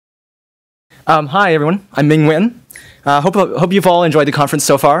Hi, everyone. I'm MInh Nguyễn. Hope you've all enjoyed the conference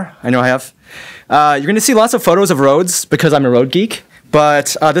so far. I know I have. You're going to see lots of photos of roads because I'm a road geek,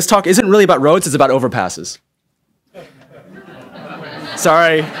 but this talk isn't really about roads, it's about overpasses.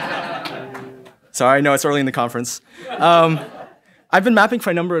 Sorry. Sorry, no, it's early in the conference. I've been mapping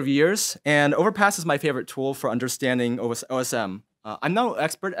for a number of years, and Overpass is my favorite tool for understanding OSM. I'm no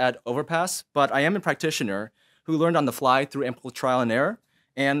expert at Overpass, but I am a practitioner who learned on the fly through ample trial and error,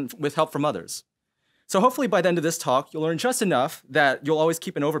 and with help from others. So hopefully by the end of this talk, you'll learn just enough that you'll always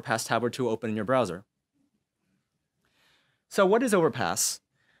keep an Overpass tab or two open in your browser. So what is Overpass?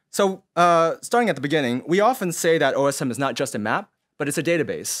 So starting at the beginning, we often say that OSM is not just a map, but it's a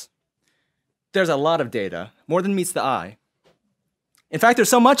database. There's a lot of data, more than meets the eye. In fact, there's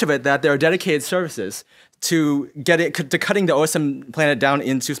so much of it that there are dedicated services to cutting the OSM planet down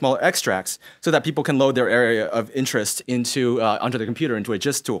into smaller extracts so that people can load their area of interest onto the computer into a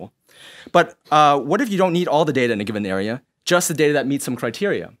GIST tool. But what if you don't need all the data in a given area, just the data that meets some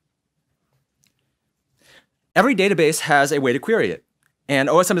criteria? Every database has a way to query it, and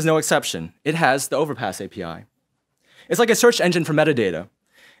OSM is no exception. It has the Overpass API. It's like a search engine for metadata.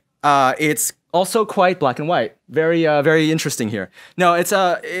 It's also quite black and white. Very interesting here. No,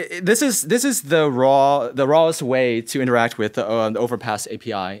 this is the rawest way to interact with the Overpass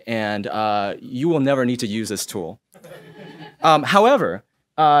API, and you will never need to use this tool. However,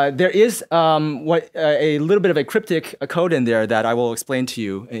 there is a little bit of a cryptic code in there that I will explain to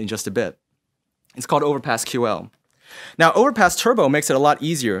you in just a bit. It's called Overpass QL. Now, Overpass Turbo makes it a lot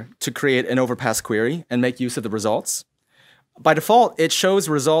easier to create an Overpass query and make use of the results. By default, it shows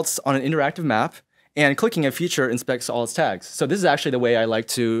results on an interactive map, and clicking a feature inspects all its tags. So this is actually the way I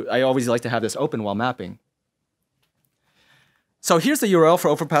always like to have this open while mapping. So here's the URL for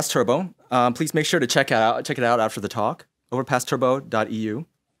Overpass Turbo. Please make sure to check it out after the talk, overpassturbo.eu.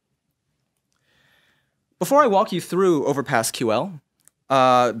 Before I walk you through Overpass QL,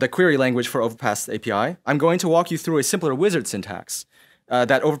 the query language for Overpass API, I'm going to walk you through a simpler wizard syntax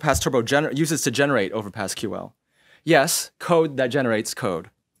that Overpass Turbo uses to generate Overpass QL. Yes, code that generates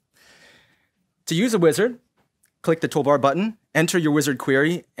code. To use a wizard, click the toolbar button, enter your wizard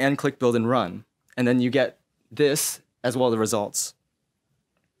query, and click Build and Run. And then you get this as well as the results.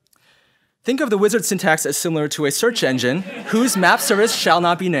 Think of the wizard syntax as similar to a search engine whose map service shall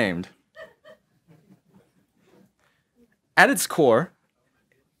not be named. At its core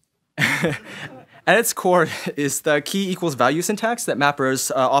is the key equals value syntax that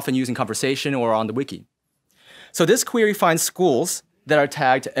mappers often use in conversation or on the wiki. So this query finds schools that are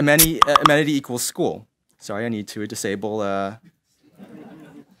tagged amenity equals school. Sorry, I need to disable.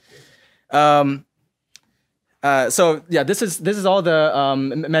 So yeah, this is all the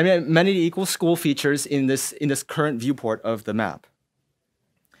amenity equals school features in this current viewport of the map.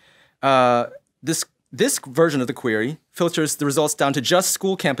 This version of the query filters the results down to just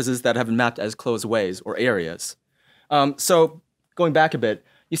school campuses that have been mapped as closed ways or areas. So going back a bit,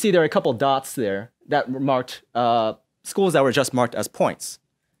 you see there are a couple dots there that were marked schools that were just marked as points,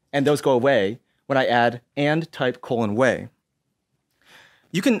 and those go away when I add and type :way.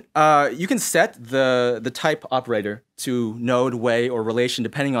 You can set the type operator to node, way, or relation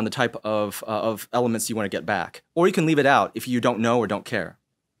depending on the type of elements you want to get back, or you can leave it out if you don't know or don't care.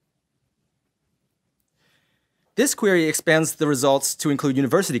 This query expands the results to include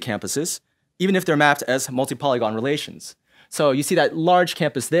university campuses, even if they're mapped as multi-polygon relations. So you see that large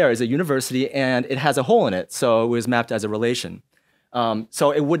campus there is a university, and it has a hole in it, so it was mapped as a relation.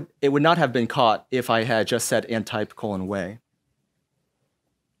 So it would not have been caught if I had just said and type :way.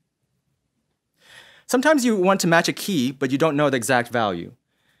 Sometimes you want to match a key, but you don't know the exact value.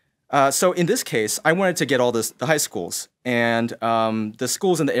 So in this case, I wanted to get all the high schools, and the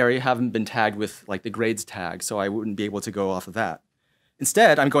schools in the area haven't been tagged with like the grades tag, so I wouldn't be able to go off of that.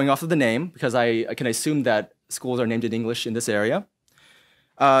 Instead, I'm going off of the name because I can assume that schools are named in English in this area.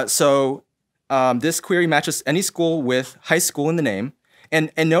 This query matches any school with high school in the name.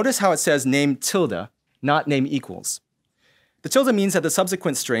 And notice how it says name tilde, not name equals. The tilde means that the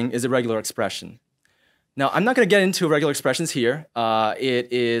subsequent string is a regular expression. Now, I'm not going to get into regular expressions here.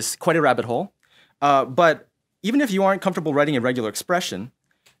 It is quite a rabbit hole. But even if you aren't comfortable writing a regular expression,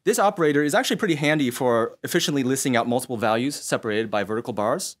 this operator is actually pretty handy for efficiently listing out multiple values separated by vertical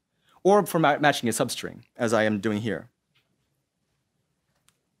bars, or for matching a substring, as I am doing here.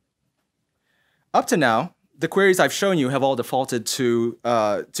 Up to now, the queries I've shown you have all defaulted to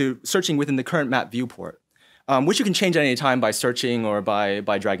searching within the current map viewport, which you can change at any time by searching or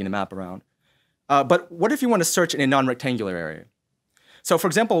by dragging the map around. But what if you want to search in a non-rectangular area? So for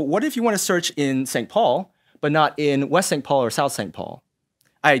example, what if you want to search in St. Paul, but not in West St. Paul or South St. Paul?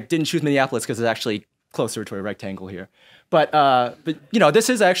 I didn't choose Minneapolis because it's actually closer to a rectangle here. But this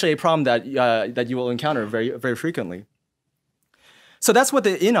is actually a problem that you will encounter very frequently. So that's what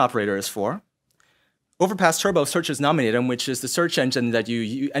the in operator is for. Overpass Turbo searches nominatum, which is the search engine that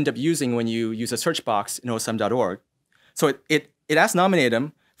you end up using when you use a search box in osm.org. So it asks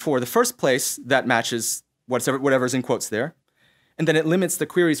nominatum for the first place that matches whatever's in quotes there, and then it limits the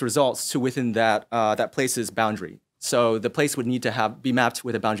query's results to within that place's boundary. So the place would need to be mapped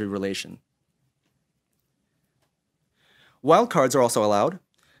with a boundary relation. Wildcards are also allowed.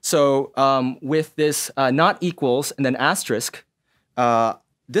 So with this not equals and then asterisk,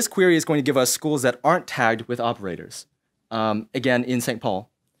 this query is going to give us schools that aren't tagged with operators, again, in St. Paul.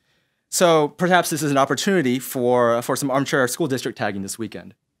 So perhaps this is an opportunity for some armchair school district tagging this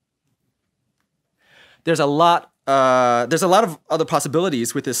weekend. There's a lot of other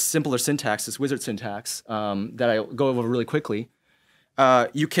possibilities with this simpler syntax, this wizard syntax, that I'll go over really quickly.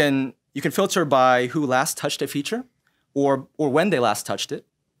 You can filter by who last touched a feature or when they last touched it.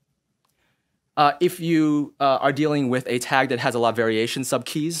 If you are dealing with a tag that has a lot of variation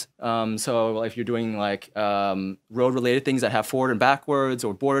subkeys, so if you're doing like road-related things that have forward and backwards,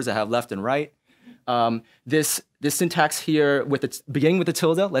 or borders that have left and right, this syntax here, beginning with the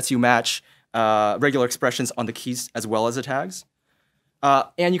tilde, lets you match regular expressions on the keys as well as the tags.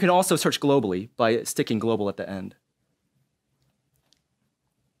 And you can also search globally by sticking global at the end.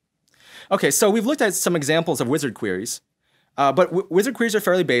 Okay, so we've looked at some examples of wizard queries. But wizard queries are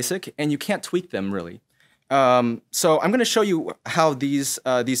fairly basic, and you can't tweak them, really. So I'm going to show you how these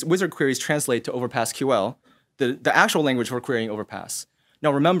wizard queries translate to Overpass QL, the actual language for querying Overpass.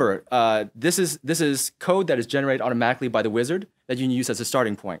 Now remember, this is code that is generated automatically by the wizard that you can use as a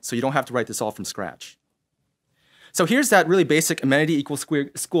starting point, so you don't have to write this all from scratch. So here's that really basic amenity equals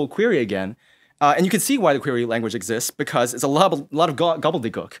school query again, and you can see why the query language exists, because it's a lot of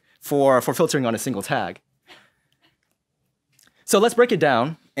gobbledygook for filtering on a single tag. So let's break it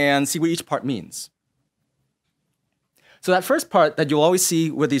down and see what each part means. So that first part that you'll always see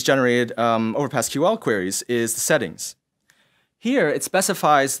with these generated Overpass QL queries is the settings. Here, it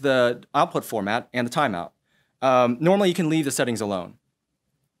specifies the output format and the timeout. Normally, you can leave the settings alone.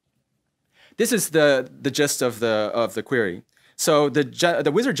 This is the gist of the query. So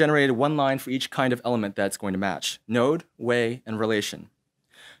the wizard generated one line for each kind of element that's going to match: node, way, and relation.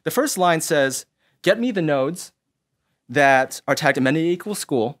 The first line says, get me the nodes that are tagged amenity equals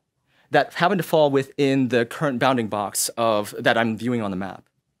school that happen to fall within the current bounding box that I'm viewing on the map.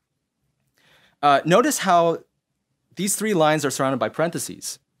 Notice how these three lines are surrounded by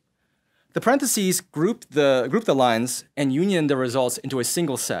parentheses. The parentheses group the lines and union the results into a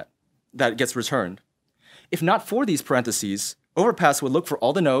single set that gets returned. If not for these parentheses, Overpass would look for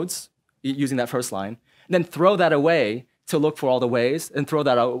all the nodes using that first line, and then throw that away to look for all the ways, and throw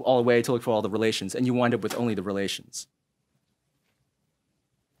that all away to look for all the relations, and you wind up with only the relations.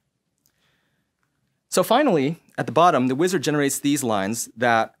 So finally, at the bottom, the wizard generates these lines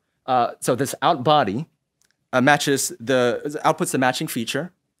that, so this out body outputs the matching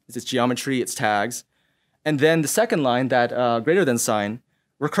feature, its geometry, its tags, and then the second line, that greater than sign,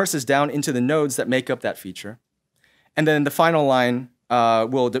 recurses down into the nodes that make up that feature. And then the final line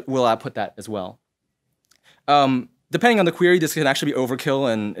will output that as well. Depending on the query, this can actually be overkill,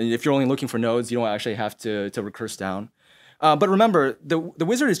 and if you're only looking for nodes, you don't actually have to recurse down. But remember, the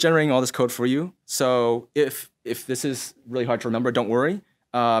wizard is generating all this code for you, so if this is really hard to remember, don't worry.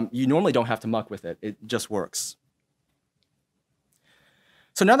 You normally don't have to muck with it. It just works.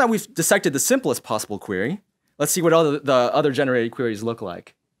 So now that we've dissected the simplest possible query, let's see what the other generated queries look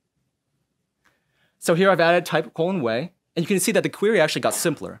like. So here I've added type : way, and you can see that the query actually got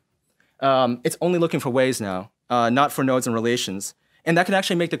simpler. It's only looking for ways now, not for nodes and relations, and that can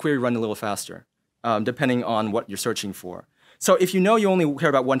actually make the query run a little faster, depending on what you're searching for. So if you know you only care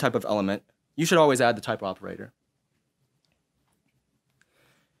about one type of element, you should always add the type operator.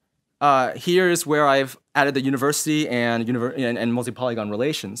 Here's where I've added the university and multi-polygon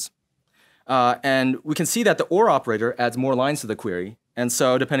relations. And we can see that the OR operator adds more lines to the query. And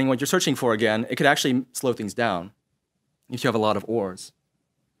so depending on what you're searching for, again, it could actually slow things down if you have a lot of ORs.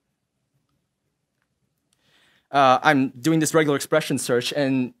 I'm doing this regular expression search,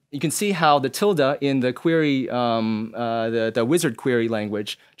 and you can see how the tilde in the query, the wizard query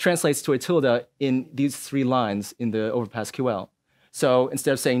language, translates to a tilde in these three lines in the Overpass QL. So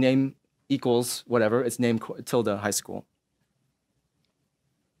instead of saying name equals whatever, it's name tilde high school.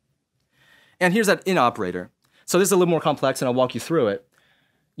 And here's that in operator. So this is a little more complex, and I'll walk you through it.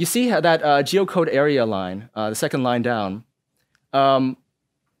 You see how that geocode area line, the second line down,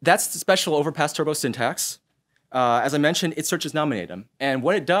 that's the special Overpass Turbo syntax. as I mentioned, it searches nominatum. And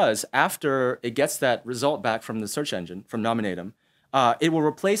what it does after it gets that result back from the search engine, from nominatum, it will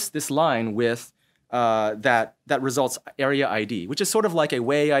replace this line with that results area ID, which is sort of like a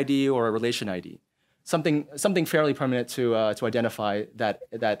way ID or a relation ID, something fairly permanent to identify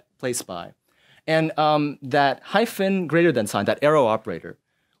that place by. And that hyphen greater than sign, that arrow operator,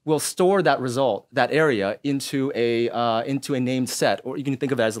 will store that result, that area, into a named set, or you can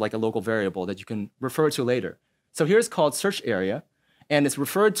think of it as like a local variable that you can refer to later. So here it's called search area, and it's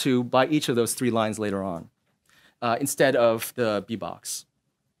referred to by each of those 3 lines later on, instead of the B box.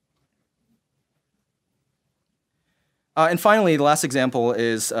 And finally, the last example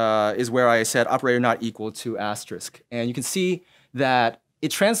is where I said operator not equal to asterisk. And you can see that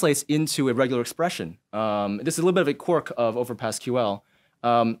it translates into a regular expression. This is a little bit of a quirk of Overpass QL.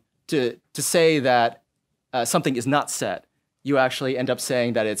 To say that something is not set, you actually end up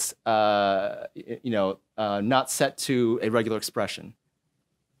saying that it's not set to a regular expression.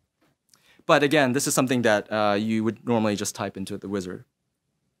 But again, this is something that you would normally just type into the wizard.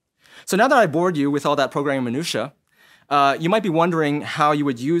 So now that I bored you with all that programming minutia, you might be wondering how you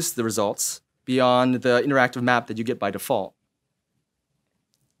would use the results beyond the interactive map that you get by default.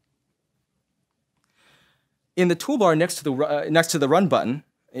 In the toolbar next to the Run button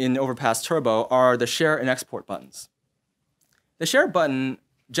in Overpass Turbo are the Share and Export buttons. The Share button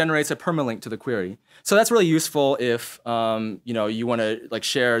generates a permalink to the query, so that's really useful if you want to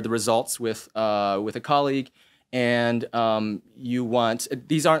share the results with a colleague, and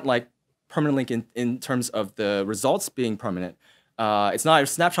these aren't like permanent link in terms of the results being permanent. It's not a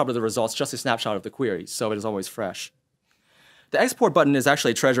snapshot of the results, just a snapshot of the query, so it is always fresh. The export button is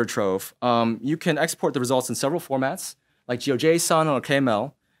actually a treasure trove. You can export the results in several formats, like GeoJSON or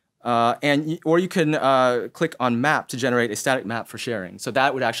KML, or you can click on map to generate a static map for sharing. So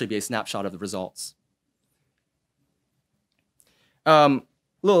that would actually be a snapshot of the results. A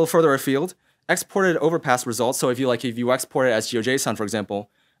little further afield, exported Overpass results. So if you export it as GeoJSON, for example,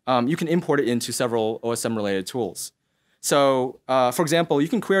 you can import it into several OSM-related tools. So, for example, you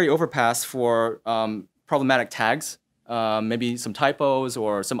can query Overpass for problematic tags, maybe some typos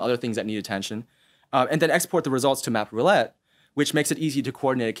or some other things that need attention, and then export the results to Map Roulette, which makes it easy to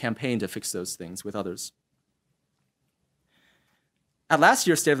coordinate a campaign to fix those things with others. At last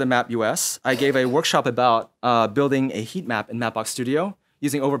year's State of the Map US, I gave a workshop about building a heat map in Mapbox Studio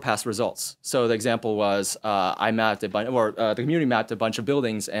using Overpass results. So the example was the community mapped a bunch of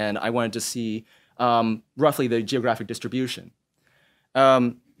buildings, and I wanted to see roughly the geographic distribution.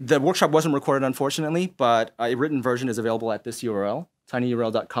 The workshop wasn't recorded, unfortunately, but a written version is available at this URL,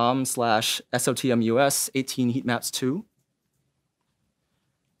 tinyurl.com/SOTMUS18heatmaps2.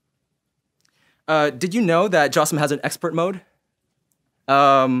 Did you know that JOSM has an expert mode?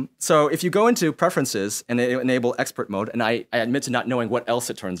 So if you go into preferences and enable expert mode, and I admit to not knowing what else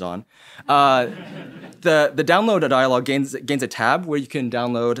it turns on, the download dialog gains a tab where you can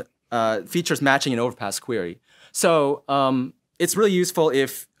download features matching an Overpass query. So it's really useful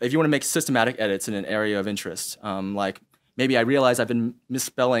if you want to make systematic edits in an area of interest. Like maybe I realize I've been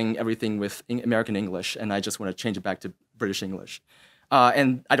misspelling everything with American English, and I just want to change it back to British English.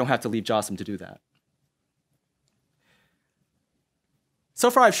 And I don't have to leave JOSM to do that. So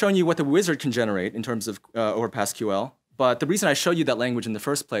far, I've shown you what the wizard can generate in terms of Overpass QL. But the reason I showed you that language in the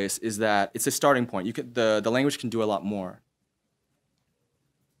first place is that it's a starting point. The language can do a lot more.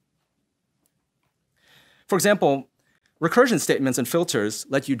 For example, recursion statements and filters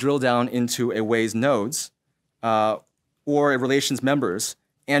let you drill down into a way's nodes or a relation's members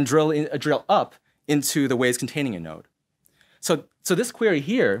and drill up into the ways containing a node. So this query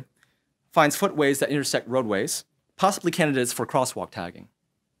here finds footways that intersect roadways, possibly candidates for crosswalk tagging.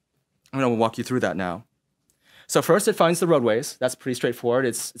 I'm going to walk you through that now. So first, it finds the roadways. That's pretty straightforward.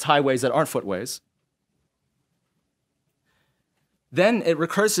 It's highways that aren't footways. Then it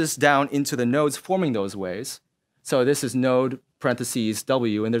recurses down into the nodes forming those ways. So this is node parentheses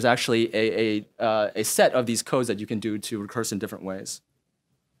W, and there's actually a set of these codes that you can do to recurse in different ways.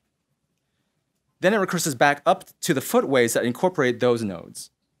 Then it recurses back up to the footways that incorporate those nodes.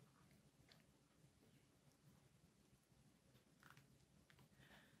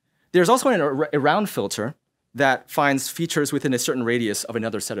 There's also a round filter that finds features within a certain radius of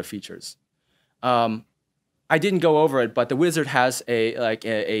another set of features. I didn't go over it, but the wizard has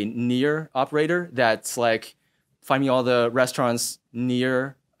a near operator that's like, find me all the restaurants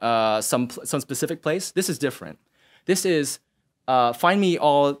near some specific place. This is different. This is find me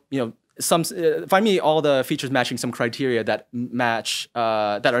all find me all the features matching some criteria that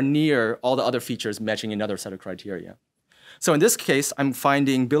are near all the other features matching another set of criteria. So in this case, I'm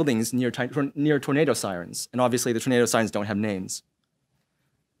finding buildings near tornado sirens, and obviously the tornado sirens don't have names.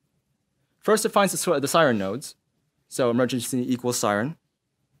 First, it finds the siren nodes, so emergency equals siren.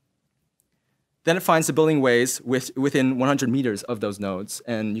 Then it finds the building ways within 100 meters of those nodes,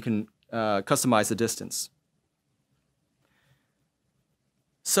 and you can customize the distance.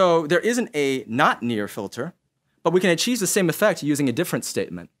 So there isn't a not near filter, but we can achieve the same effect using a different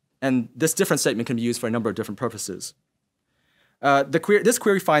statement. And this different statement can be used for a number of different purposes. This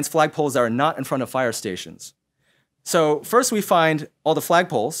query finds flagpoles that are not in front of fire stations. So first we find all the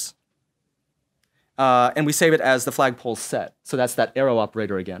flagpoles, and we save it as the flagpole set. So that's that arrow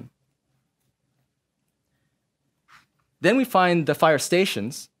operator again. Then we find the fire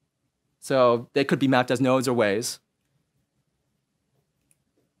stations. So they could be mapped as nodes or ways.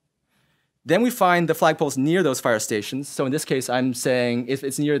 Then we find the flagpoles near those fire stations. So in this case, I'm saying if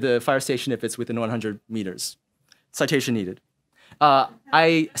it's near the fire station, if it's within 100 meters. Citation needed.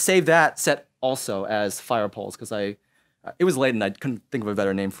 I saved that set also as fire poles because it was late and I couldn't think of a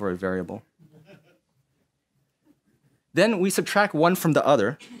better name for a variable. Then we subtract one from the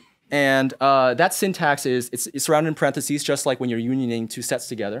other. And that syntax it's surrounded in parentheses, just like when you're unioning two sets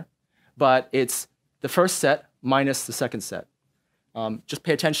together. But it's the first set minus the second set. Just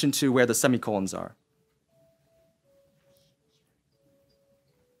pay attention to where the semicolons are.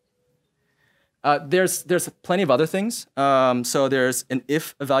 There's plenty of other things. So there's an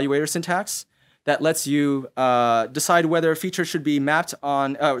if evaluator syntax that lets you decide whether a feature should be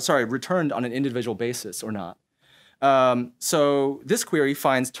returned on an individual basis or not. So this query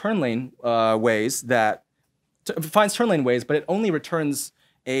finds turn lane ways, but it only returns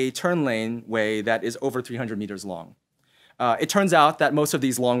a turn lane way that is over 300 meters long. It turns out that most of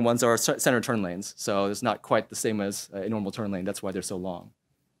these long ones are center turn lanes, so it's not quite the same as a normal turn lane. That's why they're so long.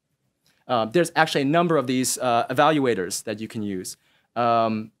 There's actually a number of these evaluators that you can use.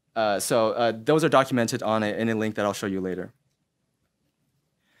 Those are documented in a link that I'll show you later.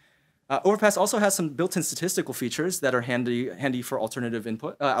 Overpass also has some built-in statistical features that are handy for alternative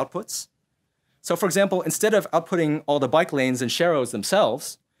outputs. So for example, instead of outputting all the bike lanes and sharrows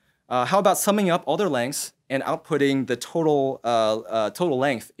themselves, how about summing up all their lengths and outputting the total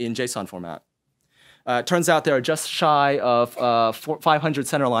length in JSON format? It turns out there are just shy of 500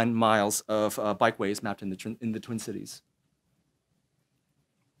 centerline miles of bikeways mapped in the Twin Cities.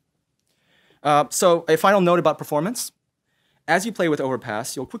 So a final note about performance. As you play with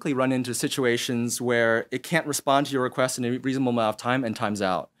Overpass, you'll quickly run into situations where it can't respond to your request in a reasonable amount of time and times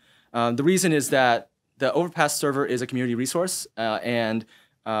out. The reason is that the Overpass server is a community resource, and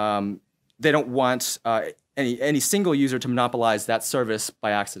they don't want any single user to monopolize that service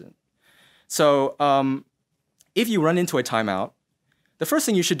by accident. So if you run into a timeout, the first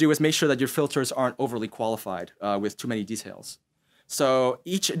thing you should do is make sure that your filters aren't overly qualified with too many details. So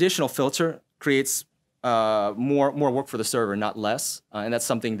each additional filter creates more work for the server, not less. And that's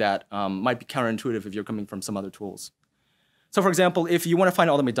something that might be counterintuitive if you're coming from some other tools. So for example, if you want to find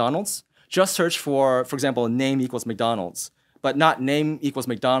all the McDonald's, just search for example, name equals McDonald's, but not name equals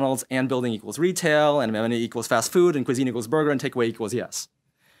McDonald's and building equals retail and amenity equals fast food and cuisine equals burger and takeaway equals yes.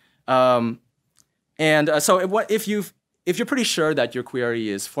 So if you're pretty sure that your query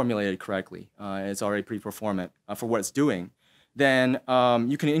is formulated correctly, it's already pretty performant for what it's doing, then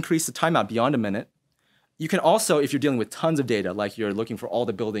you can increase the timeout beyond a minute. You can also, if you're dealing with tons of data, like you're looking for all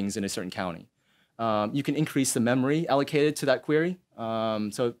the buildings in a certain county, you can increase the memory allocated to that query.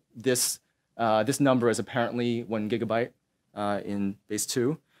 So this number is apparently 1 gigabyte in base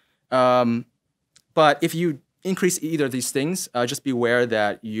 2. But if you increase either of these things, just be aware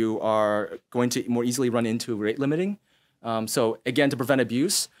that you are going to more easily run into rate limiting. So again, to prevent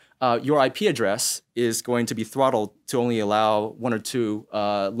abuse, your IP address is going to be throttled to only allow 1 or 2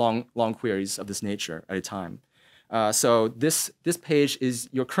 long queries of this nature at a time. So this page is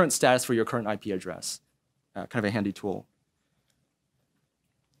your current status for your current IP address, kind of a handy tool.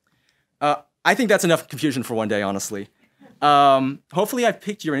 I think that's enough confusion for one day, honestly. Hopefully I've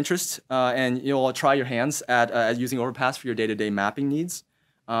piqued your interest and you'll try your hands at using Overpass for your day-to-day mapping needs.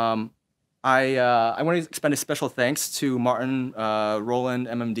 I want to extend a special thanks to Martin, Roland,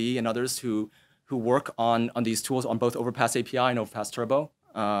 MMD, and others who work on these tools on both Overpass API and Overpass Turbo.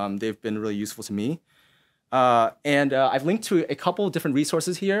 They've been really useful to me. I've linked to a couple of different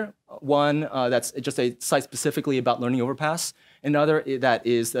resources here. One that's just a site specifically about learning Overpass. Another that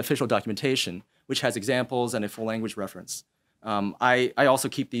is the official documentation, which has examples and a full language reference. I also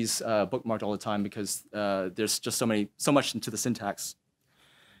keep these bookmarked all the time because there's just so much into the syntax.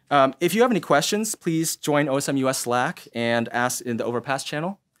 If you have any questions, please join OSM US Slack and ask in the Overpass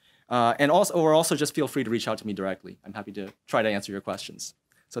channel. or also just feel free to reach out to me directly. I'm happy to try to answer your questions.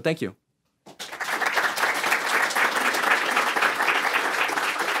 So thank you.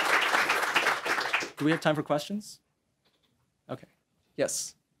 Do we have time for questions? Okay.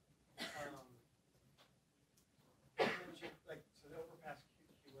 Yes. So the Overpass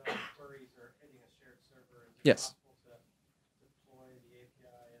QL queries are hitting a shared server, and Yes. it's possible to deploy the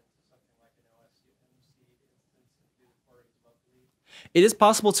API into something like an OSMC instance and do the queries locally? It is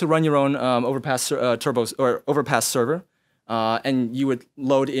possible to run your own Overpass turbos or Overpass server, and you would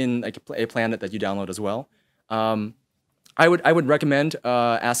load in like a plan that you download as well. I would recommend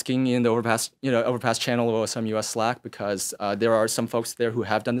asking in the Overpass channel of OSM US Slack, because there are some folks there who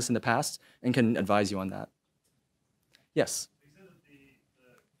have done this in the past and can advise you on that. Yes. You said that the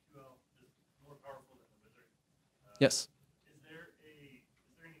QL is more powerful than the wizard. Yes. Is there any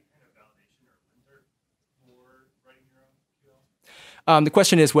kind of validation or linter for writing your own QL? The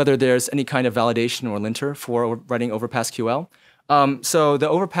question is whether there's any kind of validation or linter for writing Overpass QL. So the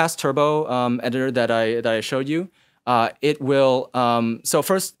Overpass Turbo editor that I showed you, it will. So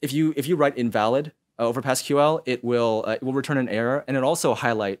first, if you write invalid Overpass QL, it will return an error, and it also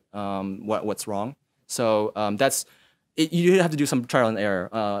highlight what's wrong. So you have to do some trial and error,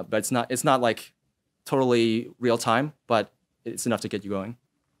 but it's not like totally real time, but it's enough to get you going.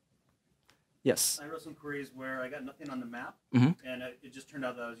 Yes. I wrote some queries where I got nothing on the map, Mm-hmm. and it just turned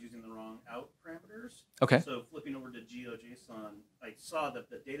out that I was using the wrong out parameters. Okay. So flipping over to GeoJSON, I saw that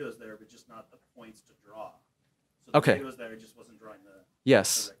the data was there, but just not the points to draw. So the Okay. data was there, it just wasn't drawing the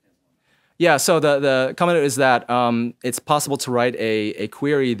Yes. rectangle. Yeah, so the comment is that it's possible to write a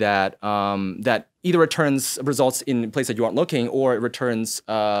query that that either returns results in a place that you aren't looking, or it returns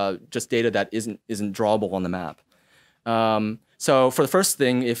just data that isn't drawable on the map. So for the first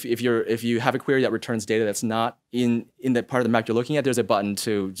thing, if you have a query that returns data that's not in the part of the map you're looking at, there's a button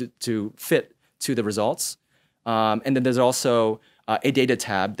to fit to the results, and then there's also a data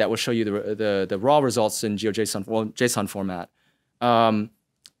tab that will show you the raw results in JSON format.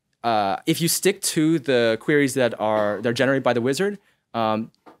 If you stick to the queries they're generated by the wizard,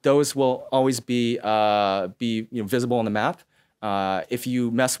 those will always be visible on the map. If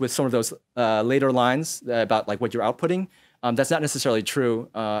you mess with some of those later lines about like what you're outputting, that's not necessarily true.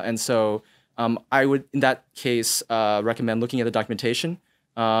 And so I would, in that case, recommend looking at the documentation.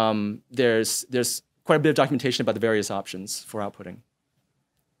 There's quite a bit of documentation about the various options for outputting.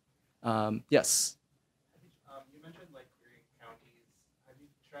 Yes. You mentioned like querying counties. Have you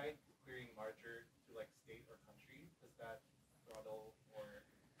tried querying larger to like state or country? Does that throttle or?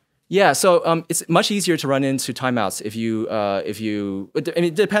 Yeah, so it's much easier to run into timeouts if you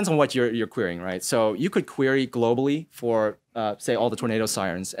it depends on what you're querying, right? So you could query globally for say all the tornado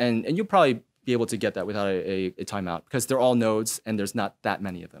sirens, and you'll probably be able to get that without a timeout, because they're all nodes and there's not that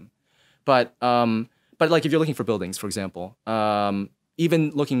many of them. But like if you're looking for buildings, for example,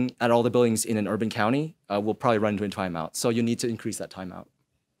 even looking at all the buildings in an urban county will probably run into a timeout. So you need to increase that timeout.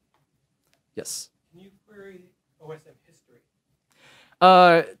 Yes. Can you query OSM history?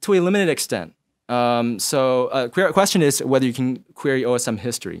 To a limited extent. Question is whether you can query OSM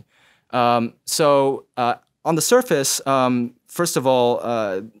history. On the surface, first of all,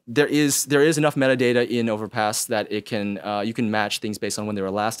 there is enough metadata in Overpass that it can you can match things based on when they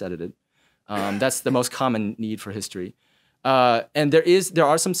were last edited. That's the most common need for history. And there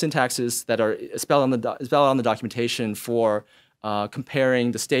are some syntaxes that are spelled on the documentation for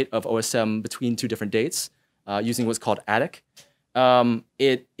comparing the state of OSM between two different dates using what's called ATTIC.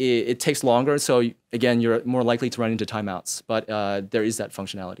 It takes longer, so again, you're more likely to run into timeouts, but there is that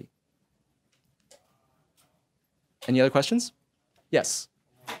functionality. Any other questions? Yes.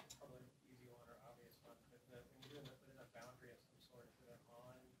 Probably an easy one or obvious one, but when you're within a boundary of some sort, is it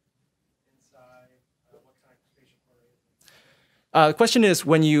on, inside, what kind of spatial query is it? The question is,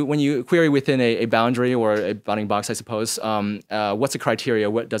 when you query within a boundary or a bounding box, I suppose, what's the criteria?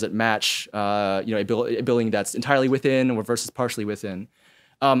 What does it match? A building that's entirely within or versus partially within?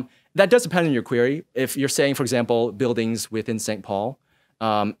 That does depend on your query. If you're saying, for example, buildings within St. Paul,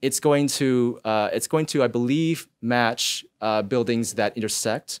 it's going to, I believe, match buildings that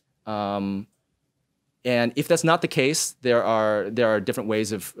intersect. And if that's not the case, there are different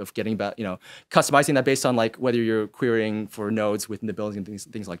ways of getting about, customizing that based on like whether you're querying for nodes within the building and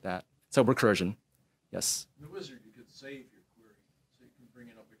things like that. So recursion, yes. In the wizard, you could save your query so you can bring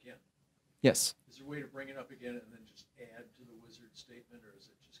it up again. Yes. Is there a way to bring it up again and then just add to the wizard statement, or is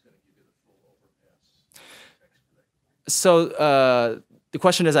it just going to give you the full overpass text for that query? So the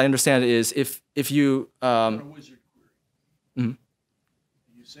question, as I understand it, is if you On a wizard query, mhm.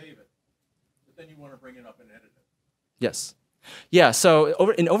 you save it, but then you want to bring it up and edit it. Yes. Yeah,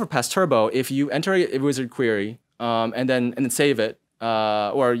 so in Overpass Turbo, if you enter a wizard query and then save it,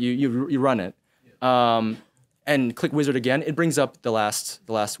 or you run it, and click wizard again, it brings up the last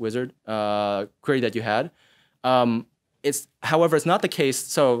wizard query that you had. However, it's not the case.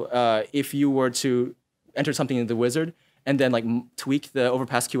 So if you were to enter something in the wizard and then like tweak the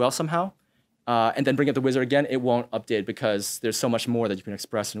Overpass QL somehow, and then bring up the wizard again, it won't update because there's so much more that you can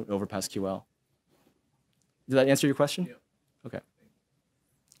express in Overpass QL. Did that answer your question? Yeah. Okay.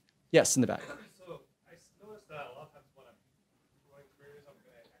 Yes, in the back. So I noticed that a lot of times when I'm running queries, I'm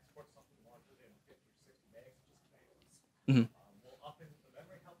going to export something larger than 50 or 60 megs, just commands. Will upping the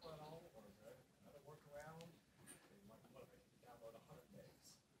memory help at all, or is there another workaround? What if I download 100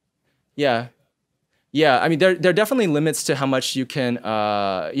 megs? Yeah. Yeah, I mean, there are definitely limits to how much you can,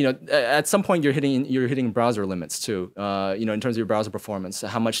 at some point you're hitting browser limits too, in terms of your browser performance,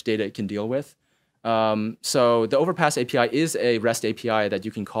 how much data it can deal with. So the Overpass API is a REST API that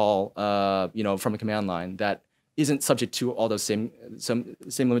you can call, from a command line that isn't subject to all those same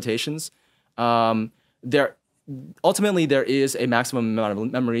limitations. Ultimately there is a maximum amount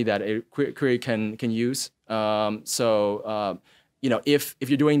of memory that a query can use. If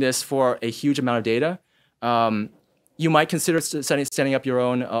you're doing this for a huge amount of data, you might consider setting up your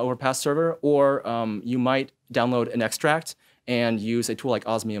own Overpass server, or you might download an extract and use a tool like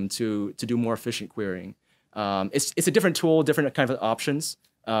Osmium to do more efficient querying. It's a different tool, different kind of options,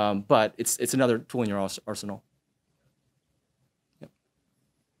 but it's another tool in your arsenal. Yep.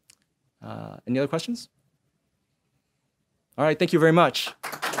 Any other questions? All right, thank you very much.